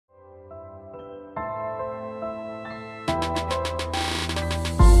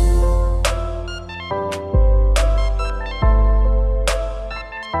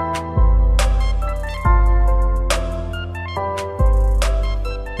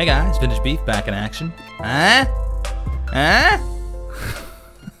Hey guys, VintageBeef back in action. Huh? Huh?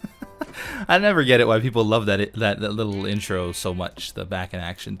 I never get it why people love that little intro so much, the back in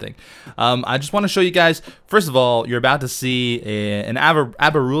action thing. I just want to show you guys, first of all, you're about to see an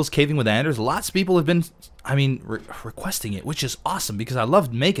ABBA rules caving with Anders. Lots of people have been, requesting it, which is awesome because I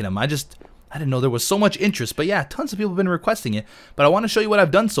loved making them. I didn't know there was so much interest, but yeah, tons of people have been requesting it. But I want to show you what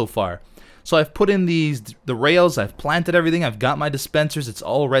I've done so far. So I've put in the rails, I've planted everything, I've got my dispensers, it's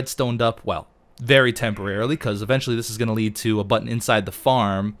all redstoned up, well, very temporarily, because eventually this is going to lead to a button inside the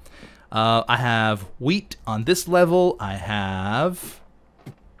farm. I have wheat on this level, I have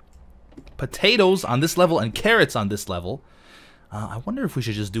potatoes on this level, and carrots on this level. I wonder if we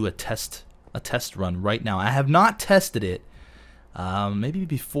should just do a test run right now. I have not tested it. Maybe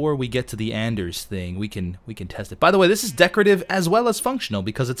before we get to the Anders thing, we can test it. By the way, this is decorative as well as functional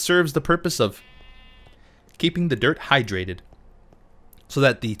because it serves the purpose of keeping the dirt hydrated so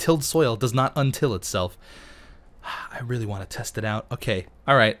that the tilled soil does not untill itself. I really want to test it out. Okay,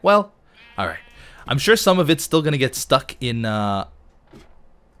 all right. Well, all right. I'm sure some of it's still gonna get stuck in on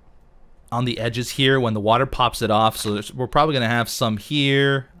the edges here when the water pops it off. So we're probably gonna have some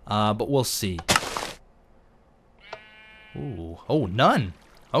here, but we'll see. Ooh, oh, none.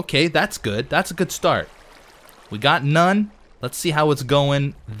 Okay, that's good. That's a good start. We got none. Let's see how it's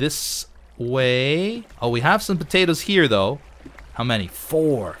going this way. Oh, we have some potatoes here, though. How many?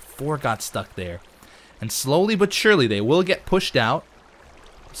 4. 4 got stuck there. And slowly but surely, they will get pushed out.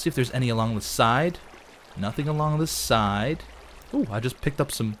 Let's see if there's any along the side. Nothing along the side. Ooh, I just picked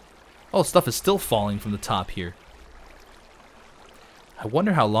up some... Oh, stuff is still falling from the top here. I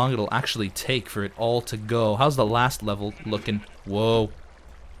wonder how long it'll actually take for it all to go. How's the last level looking? Whoa.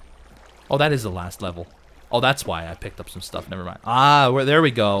 Oh, that is the last level. Oh, that's why I picked up some stuff. Never mind. Ah, there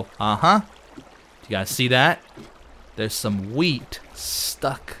we go. Uh-huh. Do you guys see that? There's some wheat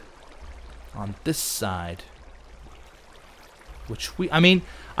stuck on this side.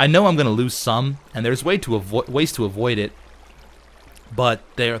 I know I'm going to lose some, and there's ways to avoid it. But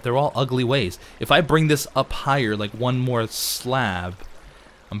they're all ugly ways. If I bring this up higher, like one more slab,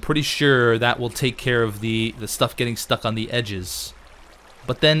 I'm pretty sure that will take care of the stuff getting stuck on the edges.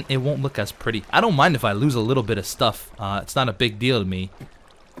 But then it won't look as pretty. I don't mind if I lose a little bit of stuff. It's not a big deal to me.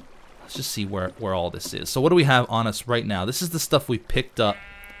 Let's just see where all this is. So what do we have on us right now? This is the stuff we picked up,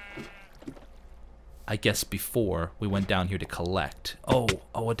 I guess, before we went down here to collect. Oh,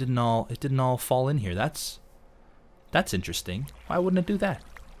 it didn't all fall in here. That's interesting. Why wouldn't it do that?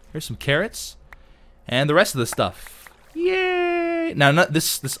 Here's some carrots. And the rest of the stuff. Yay! Now,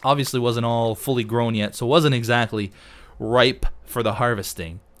 this obviously wasn't all fully grown yet, so it wasn't exactly ripe for the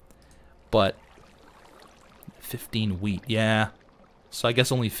harvesting. But 15 wheat, yeah. So I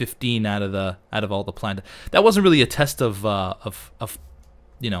guess only 15 out of all the planted. That wasn't really a test of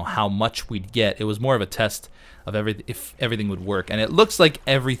you know, how much we'd get. It was more of a test of if everything would work. And it looks like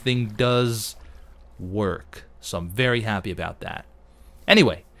everything does work. So I'm very happy about that.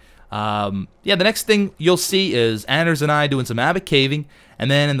 Anyway, yeah, the next thing you'll see is Anders and I doing some ABBA caving,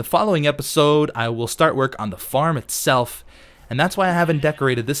 and then in the following episode, I will start work on the farm itself, and that's why I haven't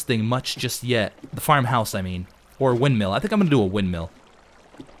decorated this thing much just yet. The farmhouse, I mean, or windmill. I think I'm gonna do a windmill,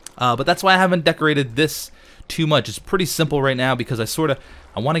 but that's why I haven't decorated this too much. It's pretty simple right now because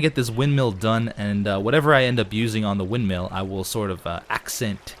I want to get this windmill done, and whatever I end up using on the windmill, I will sort of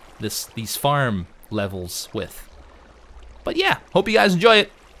accent these farm levels with. But yeah, hope you guys enjoy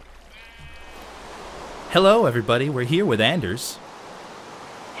it. Hello everybody, we're here with Anders.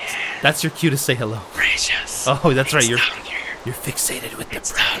 Yeah. That's your cue to say hello. Precious. Oh, that's right, you're You're fixated with the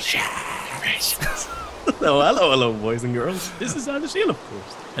precious. Precious. hello, boys and girls. This is Anders, of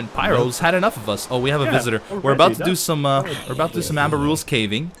course. And Pyro's had enough of us. Oh, we have a visitor. We're about to do some ABBA rules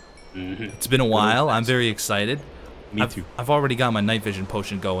caving. It's been a while. I'm very excited. Me too. I've already got my night vision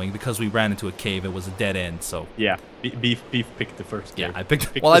potion going because we ran into a cave. It was a dead end, so. Yeah, Beef picked the first cave. Yeah, I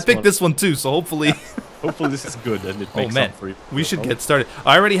picked this one too, so hopefully. Yeah. Hopefully this is good and it makes up for you. We should get started.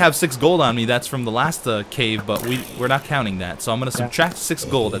 I already have 6 gold on me. That's from the last cave, but we're not counting that. So I'm gonna subtract 6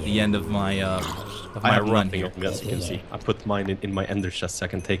 gold at the end of my run here. As you can see, I put mine in my ender chest so I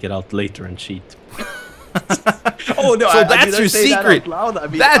can take it out later and cheat. Oh no! So that's your secret.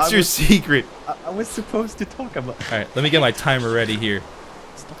 That's your secret. I was supposed to talk about. All right, let me get my timer ready here.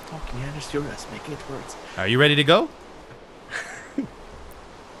 Stop talking, Anders. You're just making it worse. Are you ready to go?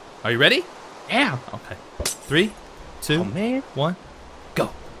 Are you ready? Yeah. Okay. 3, 2, 1, go.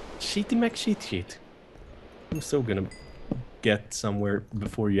 Cheaty McCheat. I'm so gonna get somewhere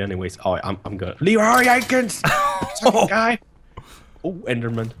before you, anyways. Oh, I'm gonna. Leroy Jenkins. Guy. Oh,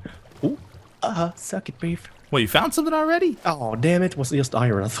 Enderman. Oh. Suck it, Beef. Well, you found something already? Oh, damn it. It was just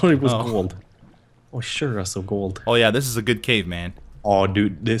iron. I thought it was Oh. gold. Oh, sure, I saw gold. Oh, yeah, this is a good cave, man. Oh,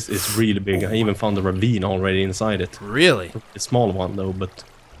 dude, this is really big. I even found a ravine already inside it. Really? A small one, though, but...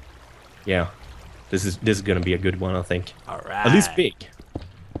 Yeah. This is gonna be a good one, I think. Alright. At least big.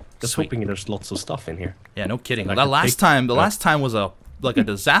 Just Sweet. hoping there's lots of stuff in here. Yeah, no kidding. Like That a last big- time, the last time was a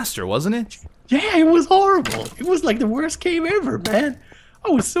disaster, wasn't it? Yeah, it was horrible. It was like the worst cave ever, man. I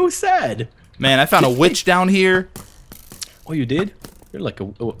was so sad. Man, I found a witch down here. Oh, you did? You're like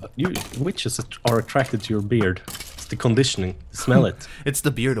you witches are attracted to your beard. It's the conditioning. Smell it. It's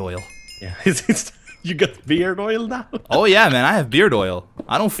the beard oil. Yeah. You got beard oil now? Oh yeah, man, I have beard oil.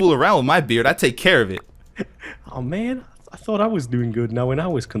 I don't fool around with my beard. I take care of it. Oh man, I thought I was doing good now when I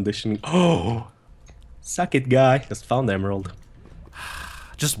was conditioning. Oh, suck it, guy. Just found the emerald.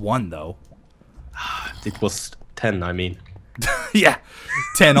 Just one though. It was 10, I mean. Yeah,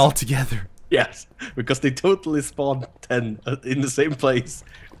 10 altogether. Yes, because they totally spawned 10 in the same place.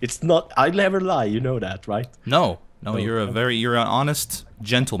 It's not. I never lie. You know that, right? No, you're an honest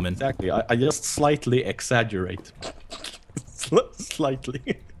gentleman. Exactly. I just slightly exaggerate. Slightly.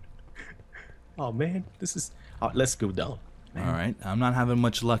 Oh man, this is. Let's go down. Man. All right, I'm not having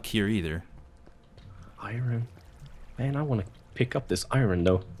much luck here either. Iron. Man, I want to pick up this iron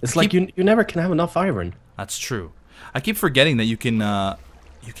though. It's like you never can have enough iron. That's true. I keep forgetting that you can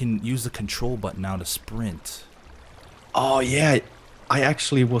use the control button now to sprint. Oh yeah, I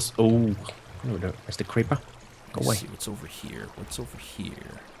actually was. Oh, there's the creeper. Go Let's away. see what's over here. What's over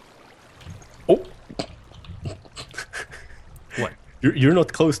here? Oh, What? you're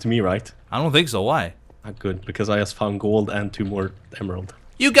not close to me, right? I don't think so. Why? Ah, good, because I just found gold and 2 more emerald.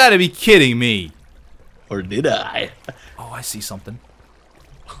 You gotta be kidding me. Or did I? Oh, I see something.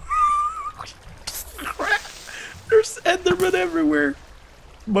 Crap! There's Enderman everywhere.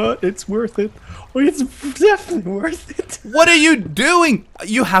 But it's worth it. Oh, it's definitely worth it. What are you doing?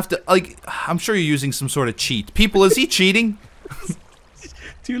 You have to, like, I'm sure you're using some sort of cheat. People, is he cheating?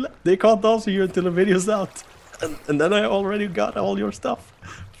 They can't answer you until the video's out. And then I already got all your stuff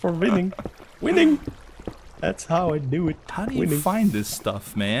for winning. Winning! That's how I do it. How do you Winning. find this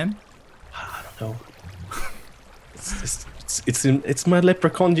stuff, man? I don't know. It's my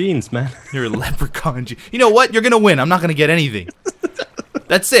leprechaun genes, man. You're a leprechaun. You know what? You're gonna win. I'm not gonna get anything.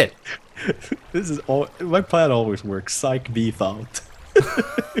 That's it. This is all. My plan always works. Psych beef out.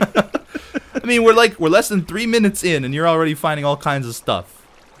 I mean, we're less than 3 minutes in, and you're already finding all kinds of stuff.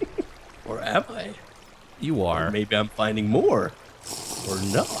 Or am I? You are. Or maybe I'm finding more. Or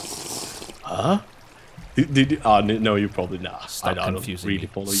not. Huh? No, you're probably not. Stop I don't confusing really me.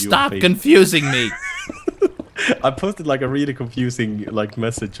 follow you. Stop confusing me. I posted like a really confusing like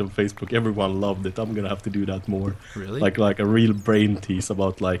message on Facebook. Everyone loved it. I'm gonna have to do that more. Really? Like a real brain tease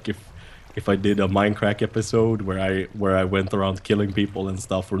about like if I did a Mindcrack episode where I went around killing people and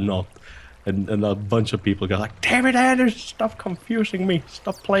stuff or not. And a bunch of people got like, damn it, Anders, stop confusing me.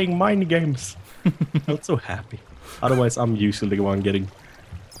 Stop playing mind games. I'm so happy. Otherwise, I'm usually the one getting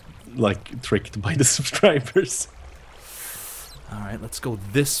like tricked by the subscribers. All right, let's go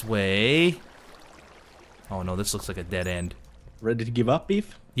this way. Oh no, this looks like a dead end. Ready to give up,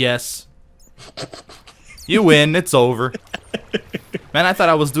 Beef? Yes. You win. It's over. Man, I thought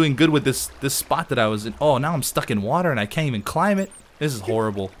I was doing good with this spot that I was in. Oh, now I'm stuck in water and I can't even climb it. This is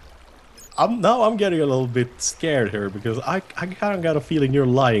horrible. I'm getting a little bit scared here because I kind of got a feeling you're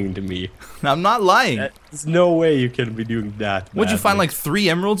lying to me. I'm not lying. There's no way you can be doing that. What'd you find, badly. like 3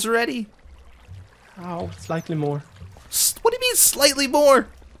 emeralds already? Oh, slightly more. What do you mean slightly more?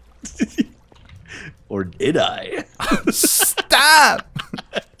 Or did I? Stop!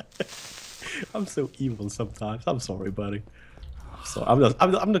 I'm so evil sometimes. I'm sorry, buddy. So I'm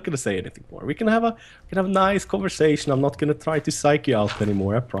not gonna say anything more. We can have a nice conversation. I'm not gonna try to psych you out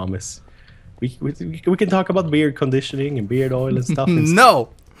anymore. I promise. We can talk about beard conditioning and beard oil and stuff. No!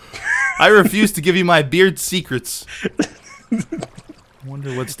 I refuse to give you my beard secrets.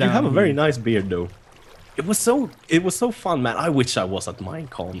 Wonder what's down You have a here. very nice beard, though. It was so fun, man. I wish I was at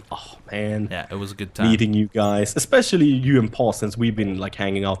Minecon. Oh man. Yeah, it was a good time. Meeting you guys, especially you and Paul, since we've been like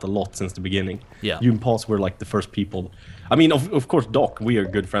hanging out a lot since the beginning. Yeah. You and Paul were like the first people. I mean, of course, Doc, we are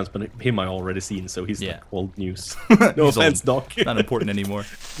good friends, but him I already seen, so he's like old news. No He's offense, old. Doc. Not important anymore.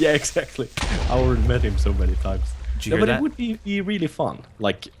 Yeah, exactly. I already met him so many times. Did you No, hear but that? it would be really fun,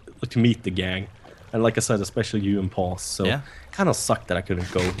 like to meet the gang, and like I said, especially you and Paul. So Yeah. kind of sucked that I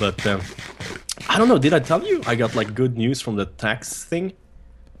couldn't go, but I don't know. Did I tell you I got like good news from the tax thing?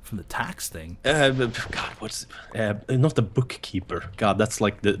 From the tax thing? God, what's not the bookkeeper? God, that's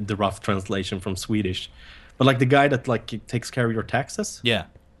like the rough translation from Swedish, but like the guy that like takes care of your taxes. Yeah.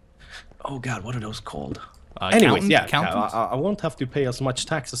 Oh God, what are those called? Anyways, yeah, accountant? I won't have to pay as much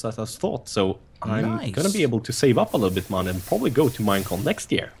taxes as I thought, so I'm Nice. gonna be able to save up a little bit money and probably go to Minecon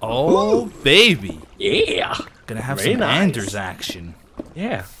next year. Oh, baby. Yeah! Gonna have Very some nice. Anders action.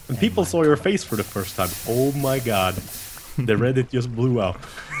 Yeah, and people saw your face for the first time. Oh my god. The Reddit just blew up.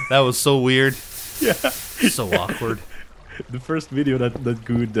 That was so weird. Yeah. So awkward. The first video that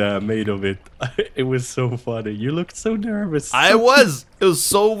Good made of it, it was so funny. You looked so nervous. I was. It was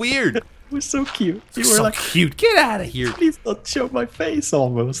so weird. It was so cute. You were So like, cute. Get out of here. please don't show my face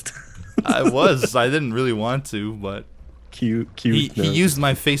almost. I was. I didn't really want to, but Cute. he nervous. used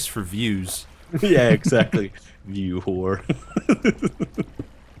my face for views. Yeah, exactly. View whore.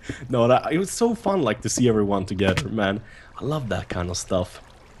 No, it was so fun, like, to see everyone together, man. I love that kind of stuff.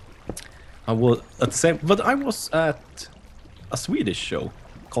 I was at the same, but I was at a Swedish show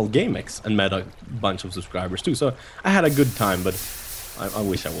called GameX and met a bunch of subscribers too. So I had a good time, but I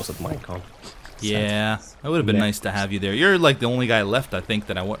wish I was at Minecon. Yeah, it would have been nice to have you there. You're like the only guy left, I think,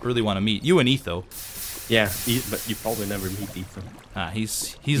 that I really want to meet. You and Etho. Yeah, but you probably never meet Ethan.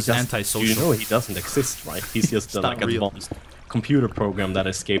 He's Do antisocial. you know he doesn't exist, right? He's just It's not like real. advanced computer program that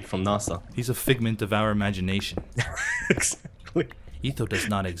escaped from NASA. He's a figment of our imagination. Exactly. Etho does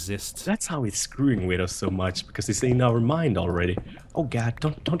not exist. That's how he's screwing with us so much, because he's in our mind already. Oh god,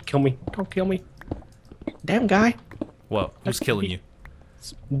 don't kill me. Don't kill me. Damn guy. Whoa, who's killing you?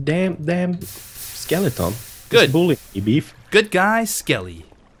 Damn skeleton. Good. He's bullying me, Beef. Good guy, Skelly.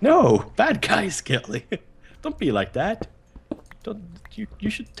 No, bad guy, Skelly. Don't be like that. Don't you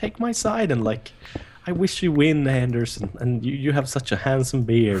should take my side and like, I wish you win, Anderson, and you have such a handsome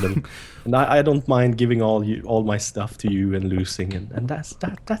beard, and I don't mind giving all my stuff to you and losing, and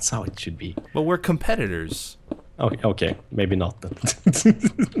that's how it should be. But we're competitors. Okay, maybe not then.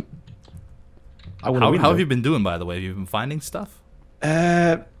 I wanna How win, have though. you been doing, by the way? Have you been finding stuff?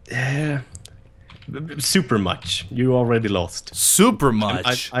 Super much. You already lost. Super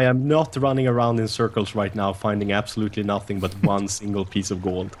much. I am not running around in circles right now, finding absolutely nothing but one single piece of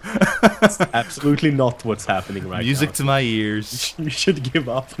gold. It's absolutely not what's happening right Music now. to my ears. You should give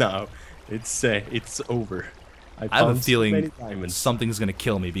up now. It's over. I have a found so many feeling diamonds. something's gonna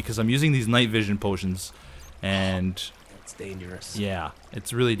kill me because I'm using these night vision potions, and It's dangerous. yeah,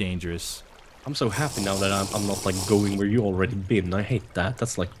 it's really dangerous. I'm so happy now that I'm not like going where you already been. I hate that.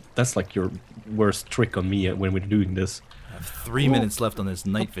 That's like your worst trick on me when we're doing this. I have 3 minutes left on this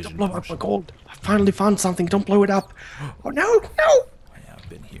night vision Don't blow up my potion. gold. I finally found something. Don't blow it up. Oh no, no! I have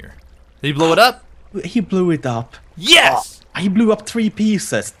been here. Did he blow it up? He blew it up. Yes! He blew up 3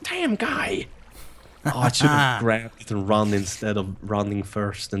 pieces. Damn guy. Oh, I should have grabbed it and run instead of running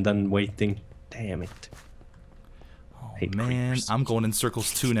first and then waiting. Damn it. Oh, Hate man, creepers. I'm going in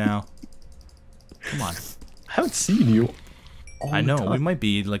circles too now. Come on. I haven't seen you. all I the know, time. we might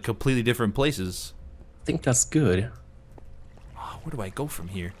be in like completely different places. I think that's good. Oh, where do I go from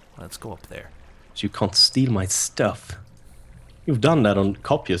here? Let's go up there. You can't steal my stuff. You've done that on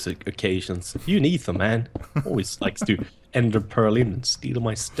copious occasions. You and Ethan, man. Always likes to enter pearl in and steal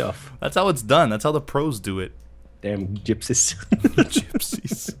my stuff. That's how it's done. That's how the pros do it. Damn gypsies.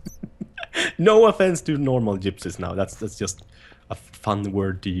 Gypsies. No offense to normal gypsies now. That's just a fun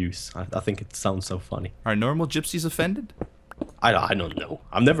word to use. I think it sounds so funny. Are normal gypsies offended? I don't know.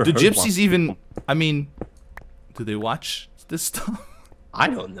 I've never Do heard gypsies one. even... I mean, do they watch this stuff? I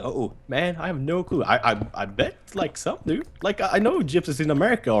don't know, man. I have no clue. I bet like some do. Like I know gypsies in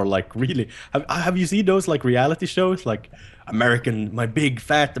America are like really. Have you seen those like reality shows like my big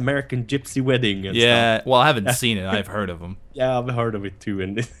fat American gypsy wedding? And Yeah, stuff? well, I haven't seen it. I've heard of them. Yeah, I've heard of it too,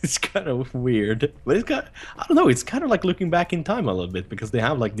 and it's kind of weird. But I don't know. It's kind of like looking back in time a little bit because they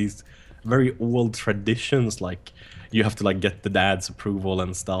have like these very old traditions. Like you have to like get the dad's approval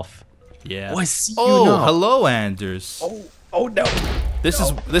and stuff. Yeah. Oh, I see you Oh, now. hello, Anders. Oh no.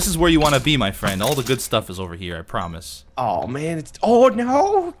 This is where you want to be, my friend. All the good stuff is over here, I promise. Oh man, oh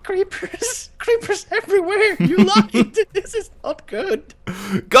no, creepers everywhere. You lied. This is not good.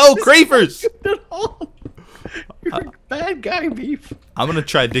 Go, creepers! Good at all. You're a bad guy, Beef. I'm gonna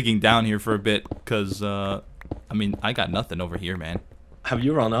try digging down here for a bit, cause I mean, I got nothing over here, man. Have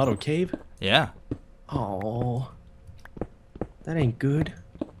you run out of cave? Yeah. Oh, that ain't good.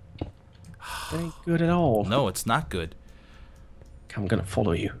 That ain't good at all. No, it's not good. I'm gonna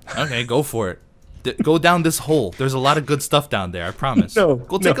follow you. Okay, go for it. Go down this hole. There's a lot of good stuff down there, I promise. No,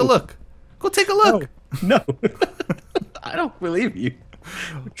 Go take a no. look. Go take a look. No. I don't believe you.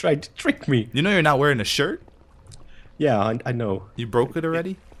 You tried to trick me. You know you're not wearing a shirt? Yeah, I know. You broke it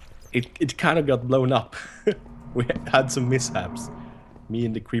already? It kind of got blown up. We had some mishaps. Me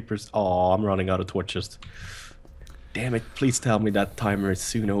and the creepers. Oh, I'm running out of torches. Damn it! Please tell me that timer is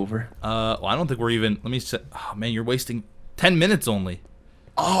soon over. Well, I don't think we're even. Let me set. Oh man, you're wasting 10 minutes only.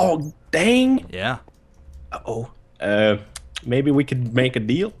 Oh dang! Yeah. Uh-oh. Maybe we could make a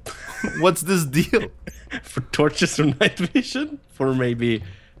deal What's this deal? for torches or night vision for maybe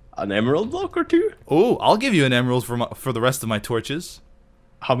an emerald block or two. Oh, I'll give you an emerald for the rest of my torches.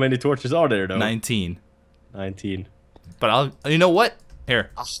 How many torches are there though? 19. 19. But I'll. You know what? Here.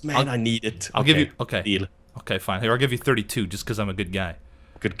 Oh, man, I need it. I'll give you. Okay. Deal. Okay, fine. Here, I'll give you 32 just because I'm a good guy.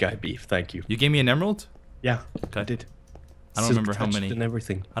 Good guy, Beef. Thank you. You gave me an emerald? Yeah, Okay. I did. I don't remember how many. And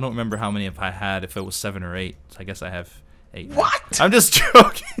everything. I don't remember how many if I had, if it was 7 or 8. So I guess I have 8. What? I'm just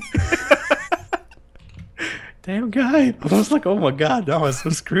joking. Damn guy. I was like, oh my god, now I'm so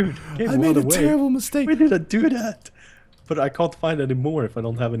screwed. I made a terrible mistake. Why did I do that? But I can't find any more if I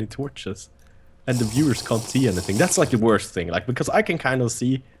don't have any torches. And the viewers can't see anything. That's like the worst thing. Like, because I can kind of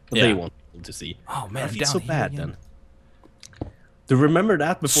see what Yeah. they want people to see. Oh man, It's down so here bad again. then. Do you remember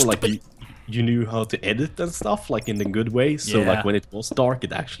that before, like, you knew how to edit and stuff, like in the good way? So, Yeah. like, when it was dark,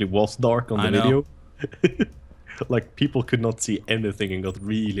 it actually was dark on the I know. video. Like, people could not see anything and got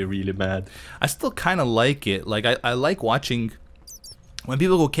really, really mad. I still kind of like it. Like I like watching when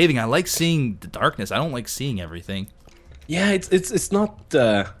people go caving. I like seeing the darkness. I don't like seeing everything. Yeah, it's not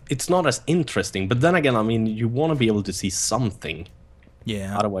as interesting. But then again, I mean, you want to be able to see something.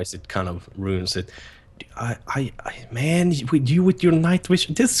 Yeah. Otherwise, it kind of ruins it. Man, with your night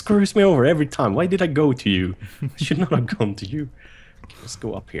vision, this screws me over every time. Why did I go to you? I should not have gone to you. Okay, let's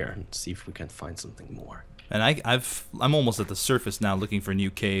go up here and see if we can find something more. And I'm almost at the surface now, looking for a new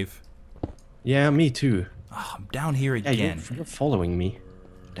cave. Yeah, me too. Oh, I'm down here Yeah, again. you're following me.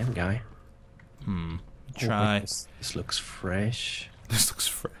 Damn guy. Try. Oh, this looks fresh. This looks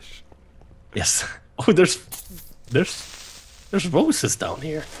fresh. Yes. Oh, there's roses down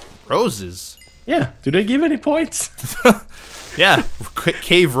here. Roses. Yeah. Do they give any points? Yeah,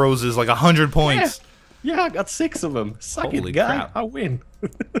 cave roses, like 100 points. Yeah, I got 6 of them. Suck Holy it, guy. crap. I win.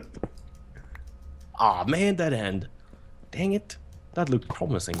 Aw, man, that end. Dang it. That looked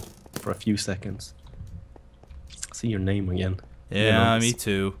promising for a few seconds. See your name again. Yeah, You know, me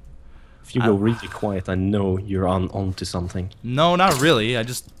too. If you go really quiet, I know you're onto something. No, not really.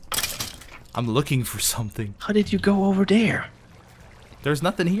 I'm looking for something. How did you go over there? There's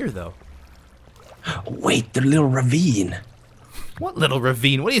nothing here though. Wait, the little ravine. What little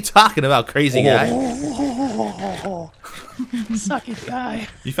ravine? What are you talking about, crazy guy? Suck it, guy.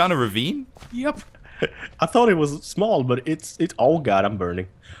 You found a ravine? Yep. I thought it was small, but it's oh god, I'm burning.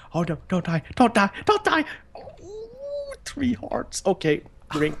 Oh no, don't die, don't die, don't die. Ooh, 3 hearts. Okay,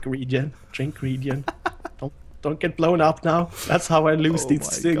 drink regen, drink regen. don't get blown up now. That's how I lose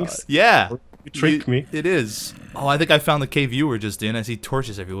these things. Yeah. You trick me. It is. Oh, I think I found the cave you were just in. I see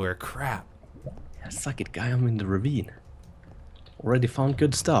torches everywhere. Crap. Yeah, suck it, guy. I'm in the ravine. Already found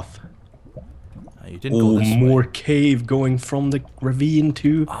good stuff. You didn't go this more way. cave going from the ravine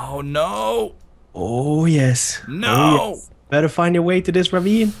too. Oh no. Oh yes. No. Oh, yes. Better find your way to this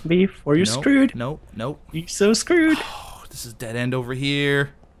ravine, Beef, or you're Nope, screwed. Nope. Nope. You're so screwed. Oh, this is dead end over here.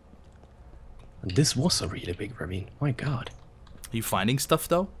 This was a really big ravine. My god. Are you finding stuff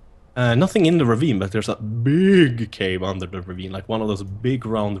though? Nothing in the ravine, but there's a big cave under the ravine, like one of those big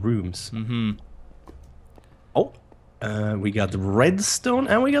round rooms. Mm-hmm. Oh, we got redstone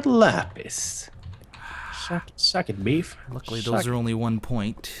and we got lapis. Suck it, Beef. Luckily, those are only 1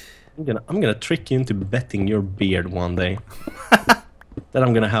 point. I'm gonna trick you into betting your beard one day. Then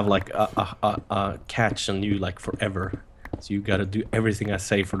I'm gonna have like a catch on you like forever. So you gotta do everything I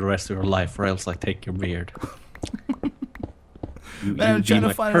say for the rest of your life, or else I take your beard. Man, I'm You'll be trying to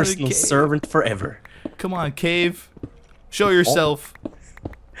my find another personal cave. servant forever. Come on, cave. Show yourself.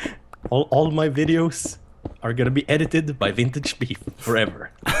 All my videos are gonna be edited by VintageBeef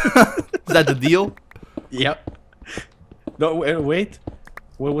forever. Is that the deal? Yep. No, wait.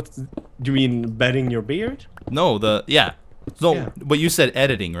 What do you mean, betting your beard? No, yeah. No, Yeah. but you said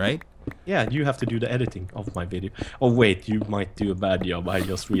editing, right? Yeah, you have to do the editing of my video. Oh wait, you might do a bad job. I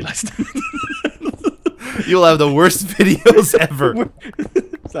just realized. You'll have the worst videos ever.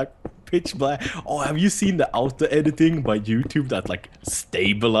 It's like pitch black. Oh, have you seen the auto editing by YouTube that like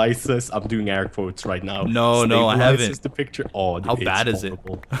stabilizes? I'm doing air quotes right now. No, I Stabilizes haven't. the picture. Oh, How it's bad is it?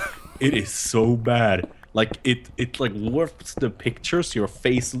 horrible. It is so bad. Like it like warps the pictures. Your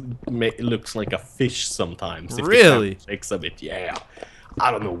face looks like a fish sometimes. If the Really? camera shakes a bit. Yeah. I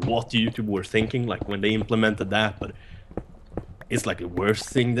don't know what YouTube were thinking like when they implemented that, but it's like the worst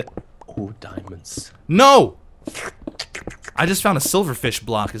thing that. Oh, diamonds. No! I just found a silverfish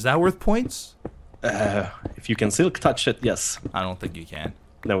block. Is that worth points? If you can silk touch it, yes. I don't think you can.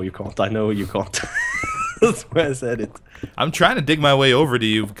 No, you can't. I know you can't. That's why I said it. I'm trying to dig my way over to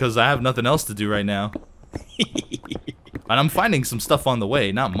you because I have nothing else to do right now. And I'm finding some stuff on the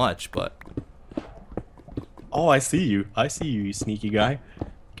way, not much, but... Oh, I see you. I see you, you sneaky guy.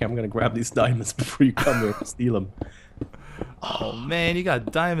 Okay, I'm gonna grab these diamonds before you come here and steal them. Oh man, you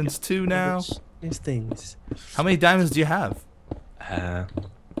got diamonds too now? These things. How many diamonds do you have?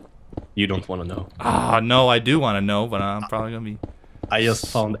 You don't want to know. Ah, no, I do want to know, but I'm probably gonna be... I just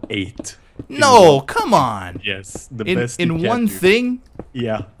found 8. No, come on! Yes, the best you In can one do. thing?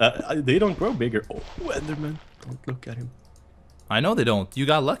 Yeah, they don't grow bigger. Oh, Enderman, don't look at him. I know they don't. You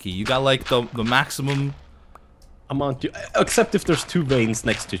got lucky. You got like the maximum... Amount you, except if there's 2 veins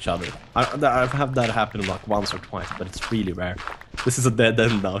next to each other. I've had that happen like once or twice, but it's really rare. This is a dead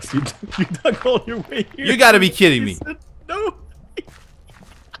end now, so you dug all your way here. You gotta be kidding me. Said, no.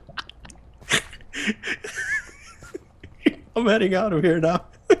 I'm heading out of here now.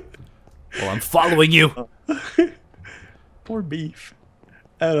 Well, I'm following you. Poor beef.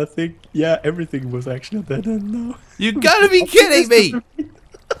 And I think, yeah, everything was actually a dead end now. You gotta be kidding me.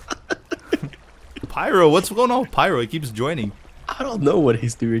 Pyro, what's going on with Pyro? He keeps joining. I don't know what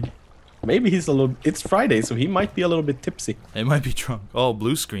he's doing. Maybe he's a little... It's Friday, so he might be a little bit tipsy. It might be drunk. Oh,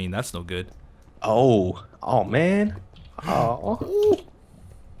 blue screen. That's no good. Oh. Oh, man. Oh.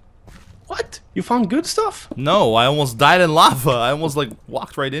 What? You found good stuff? No, I almost died in lava. I almost like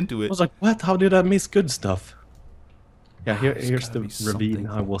walked right into I it. was like, what? How did I miss good stuff? Yeah, here's gotta the be ravine something.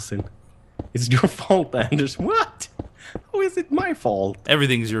 I was in. It's your fault, Anders. What? How is it my fault?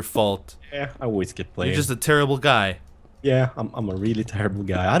 Everything's your fault. Yeah, I always get blamed. You're just a terrible guy. Yeah, I'm a really terrible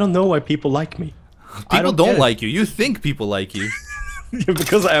guy. I don't know why people like me. People don't like you. You think people like you.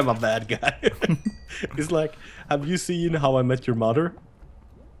 Because I am a bad guy. It's like, have you seen How I Met Your Mother?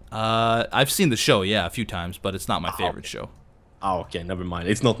 I've seen the show, yeah, a few times, but it's not my favorite show. Oh, okay, never mind.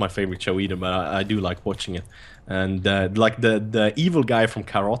 It's not my favorite show either, but I do like watching it. And like the evil guy from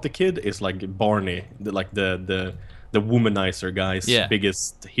Karate Kid is like Barney, the womanizer guy's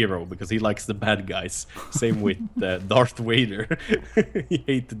biggest hero because he likes the bad guys. Same with Darth Vader. He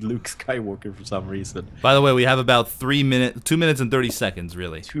hated Luke Skywalker for some reason. By the way, we have about 2 minutes and 30 seconds,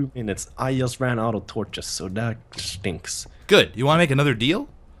 really. 2 minutes. I just ran out of torches, so that stinks. Good. You want to make another deal?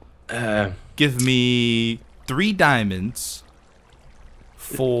 Uh, Give me 3 diamonds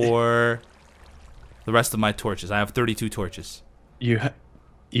for the rest of my torches. I have 32 torches. you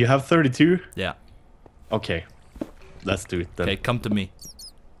have 32? Yeah. Okay. Let's do it then. Okay, come to me.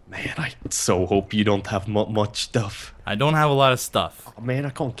 Man, I so hope you don't have much stuff. I don't have a lot of stuff. Oh man,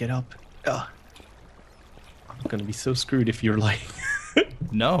 I can't get up. Ugh. I'm gonna be so screwed if you're like...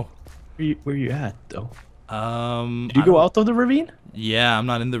 No. Where you at, though? Did Did you go out of the ravine? Yeah, I'm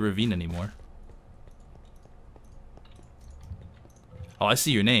not in the ravine anymore. Oh, I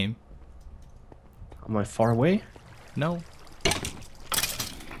see your name. Am I far away? No.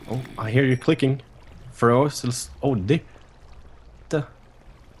 Oh, I hear you clicking. Froze. Oh, dig.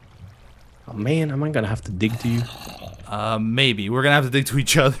 Oh man, am I gonna have to dig to you? Maybe. We're gonna have to dig to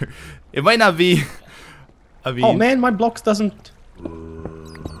each other. It might not be... I mean... Oh man, my blocks doesn't...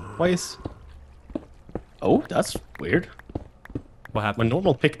 Why is... Oh, that's weird. What My happened?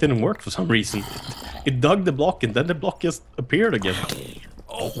 normal pick didn't work for some reason. It dug the block and then the block just appeared again.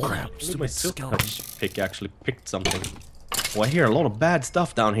 Oh, crap. Maybe my silk pick actually picked something. Oh, I hear a lot of bad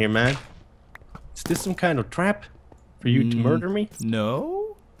stuff down here, man. Is this some kind of trap for you to murder me?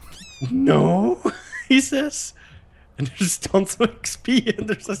 No? No, he says. And there's tons of XP and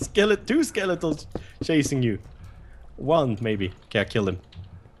there's a 2 skeletons chasing you. 1 maybe. Okay, I killed him.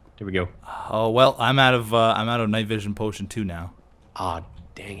 There we go. Oh, well, I'm out of night vision potion 2 now. Ah,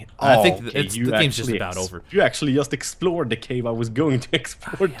 dang it. I think okay, the game's just about over. You actually just explored the cave I was going to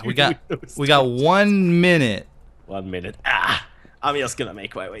explore. We got 1 minute. 1 minute. Ah, I'm just gonna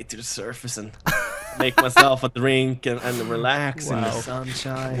make my way to the surface and make myself a drink and relax in the Wow.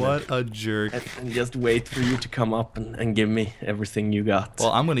 sunshine. What a jerk. And just wait for you to come up and give me everything you got.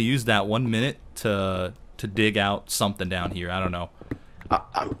 Well, I'm gonna use that 1 minute to dig out something down here. I don't know.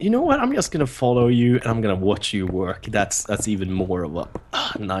 You know what? I'm just gonna follow you and I'm gonna watch you work. That's even more of a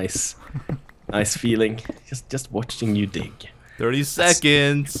nice feeling. Just watching you dig. 30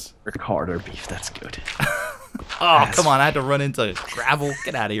 seconds. Work harder, beef. That's good. Oh, come on. I had to run into gravel.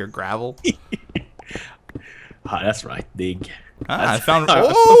 Get out of here, gravel. That's right. Dig. I found...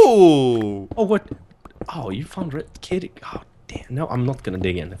 Oh! Oh, what? Oh, you found red kitty. Oh, damn. No, I'm not gonna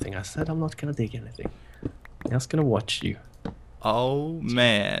dig anything. I said I'm not gonna dig anything. I'm just gonna watch you. Oh,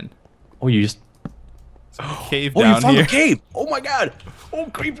 man. Oh, you just... Cave Oh, down you found here. a cave! Oh my god! Oh,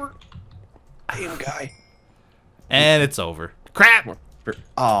 creeper! Damn, guy. And it's over. Crap!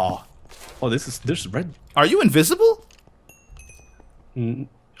 Oh, Oh, there's red. Are you invisible?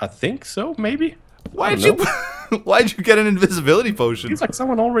 I think so, maybe. Why'd you why'd you get an invisibility potion? It's like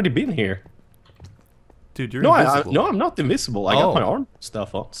someone already been here. Dude, you're No, invisible. no, I'm not invisible. I got my arm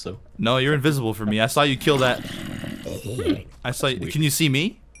stuff on, so. No, you're invisible for me. I saw you kill that. I saw you. Can you see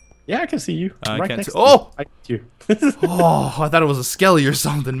me? Yeah, I can see you. I right can't next see. to Oh! you. Right to you. Oh, I thought it was a skelly or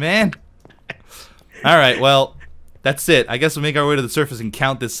something, man. All right, well, that's it. I guess we'll make our way to the surface and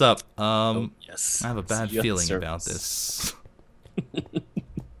count this up. Yes. I have a bad See you at the feeling about surface. this.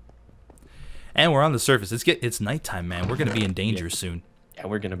 And we're on the surface. It's nighttime, man. We're gonna be in danger soon. Yeah,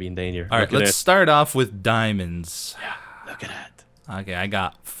 we're gonna be in danger. All right, let's start off with diamonds. Yeah, look at that. Okay, I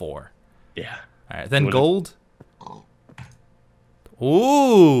got 4. Yeah. All right, then gold.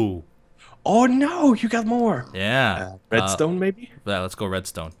 Ooh. Oh no, you got more. Yeah. Redstone, maybe? Yeah, let's go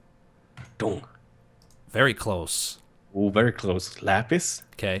redstone. Dong. Very close. Oh, very close. Lapis.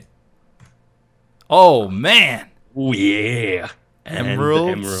 Okay. Oh man. Oh yeah.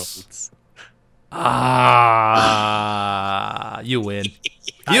 Emeralds. And emeralds. Ah, you win.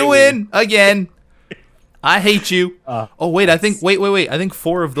 You win again. I hate you. Oh wait, I think wait. I think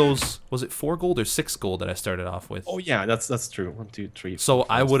 4 of those, was it 4 gold or 6 gold that I started off with? Oh yeah, that's true. 1, 2, 3. So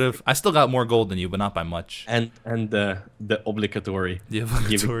I would have. I still got more gold than you, but not by much. And the obligatory. The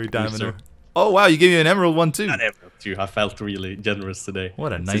obligatory diamond. user. Oh wow, you gave me an emerald one too. Not emerald too. I felt really generous today.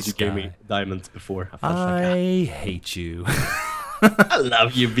 What a Since nice you gave me guy. diamonds before. I felt I hate you. I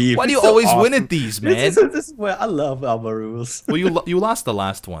love you, Beef. Why do you It's so always win awesome. at these, man? This is where I love ABBA rules. Well, you lost the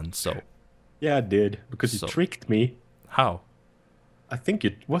last one, so Yeah, I did because you So- tricked me. how? I think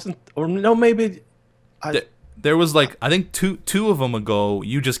it wasn't, or no, maybe. There was like I think two of them ago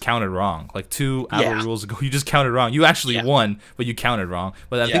you just counted wrong. Like 2 ABBA Yeah. rules ago you just counted wrong. You actually Yeah. won, but you counted wrong.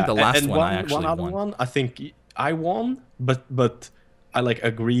 But I think the last and one I actually other won. one, I think I won, but I like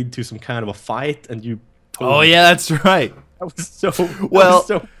agreed to some kind of a fight, and you. told Oh me. yeah, that's right. That was so. Well-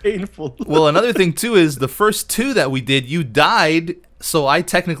 that was so painful. Well, another thing too is the first 2 that we did, you died, so I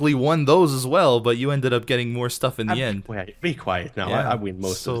technically won those as well. But you ended up getting more stuff in the end. Be quiet now. Yeah. I win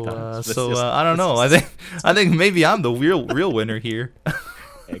most of the time. Let's just- I don't know. let's I think maybe I'm the real winner here.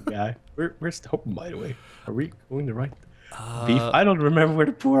 Hey, guy. Where's the home, by the way? Are we going the right? Beef. I don't remember where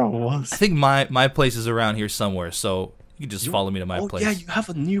the portal was. I think my place is around here somewhere, so you can just follow me to my place. Yeah, you have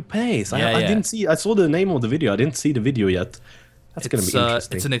a new place. Yeah, I yeah. didn't see. I saw the name of the video. I didn't see the video yet. That's gonna be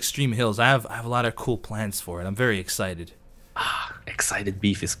interesting. It's in Extreme Hills. I have a lot of cool plans for it. I'm very excited. Excited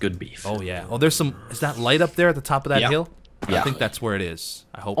beef is good beef. Oh yeah. Oh, there's some. Is that light up there at the top of that Yeah. hill? I Yeah. think that's where it is.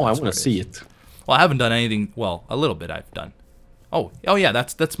 I hope. Oh, I that's want where to see is. it. Well, I haven't done anything. Well, a little bit I've done. Oh yeah.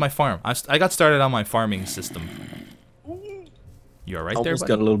 That's my farm. I got started on my farming system. You all right there, Almost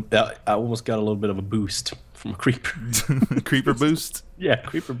got a little. I almost got a little bit of a boost from a creeper. buddy? Creeper boost. Yeah,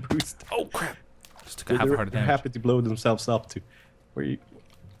 creeper boost. Oh crap! Just took a half They're, heart they're attack. happy to blow themselves up to. Where you?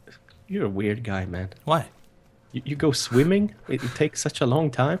 You're a weird guy, man. Why? You go swimming. It takes such a long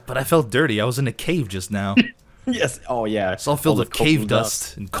time. But I felt dirty. I was in a cave just now. Yes. Oh yeah. It's all filled the with cave coal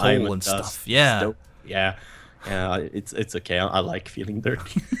dust and coal diamond and dust, stuff. Yeah. stone. Yeah. Yeah. It's okay. I like feeling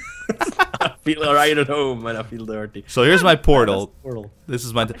dirty. I feel right at home when I feel dirty. So here's my portal. That's the portal. This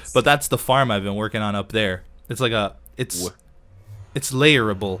is my, but that's the farm I've been working on up there. It's like it's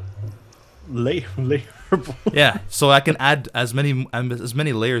layerable. Layerable. Yeah, so I can add as many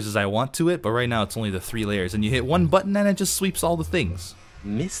layers as I want to it, but right now it's only the 3 layers, and you hit one button and it just sweeps all the things.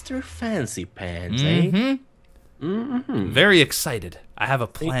 Mr. Fancy Pants, eh? Very excited. I have a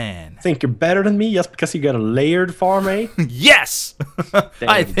plan. Think you're better than me just because you got a layered farm, eh? Yes, I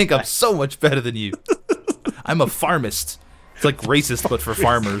Damn. think I'm so much better than you. I'm a farmist. It's like racist, but for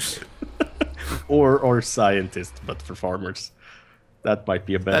farmers. or scientist, but for farmers. That might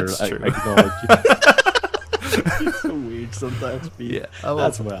be a better That's true. acknowledgement. You're so weird sometimes, Pete. Yeah,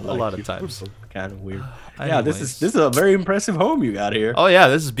 That's why I like a lot you. of times. Kind of weird. Yeah, this Anyways. is a very impressive home you got here. Oh yeah,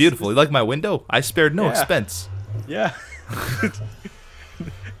 this is beautiful. You like my window? I spared no Yeah. expense. Yeah.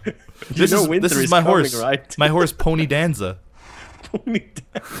 This winter is my coming, horse. right? My horse, Pony Danza. Pony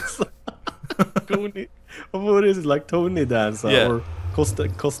dance. Tony, what is it, like Tony Danza Yeah. or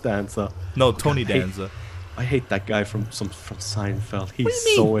Costanza? No, Tony Danza. I hate that guy from Seinfeld. He's do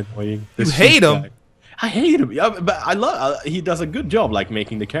you so annoying. You This hate shit him? guy. I hate him. Yeah, but I love. He does a good job, like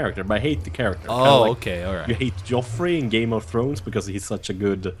making the character. But I hate the character. Kinda Oh, like okay, all You right. hate Joffrey in Game of Thrones because he's such a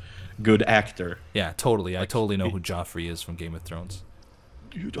good actor. Yeah, totally. I totally know who Joffrey is from Game of Thrones.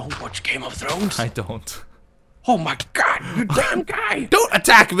 You don't watch Game of Thrones? I don't. Oh my god, you damn guy! Don't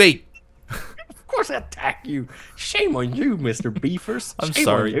attack me! Of course I attack you. Shame on you, Mr. Beefers. I'm Shame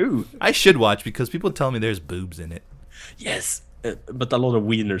sorry. on you. I should watch because people tell me there's boobs in it. Yes, but a lot of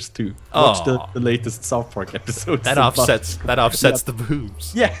wieners too. Watch Oh. the latest South Park episodes. That offsets the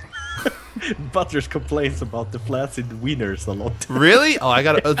boobs. Yeah. Butters complains about the flaccid wieners a lot. Really? Oh, I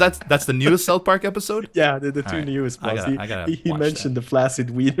got. That's the newest South Park episode. Yeah, the two Alright, newest I ones. gotta He watch mentioned the flaccid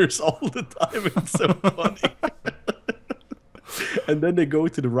wieners all the time. It's so funny. And then they go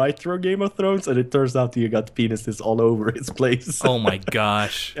to the writer of Game of Thrones, and it turns out you got penises all over his place. Oh my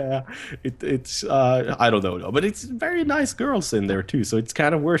gosh. Yeah, it's I don't know though, but it's very nice girls in there too, so it's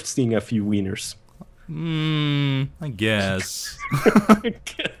kind of worth seeing a few wieners. I guess. I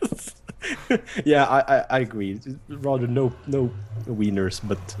guess. Yeah, I agree. Rather no wieners,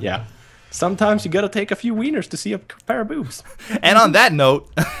 but yeah, sometimes you gotta take a few wieners to see a pair of boobs. And on that note,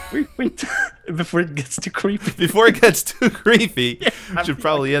 Wait, before it gets too creepy. before it gets too creepy, I should feel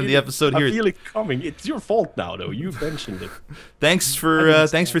probably end the episode I here. feel it coming. It's your fault now, though. You mentioned it. Thanks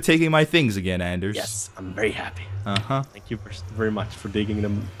for taking my things again, Anders. Yes, I'm very happy. Uh-huh. Thank you very much for digging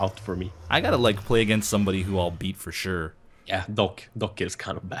them out for me. I gotta like play against somebody who I'll beat for sure. Yeah, Doc is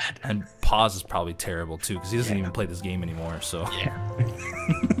kind of bad. And Pause is probably terrible too, because he doesn't even play this game anymore. So Yeah.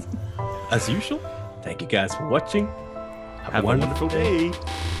 As usual, thank you guys for watching. have a wonderful day.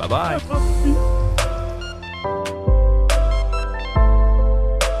 Bye bye. Bye.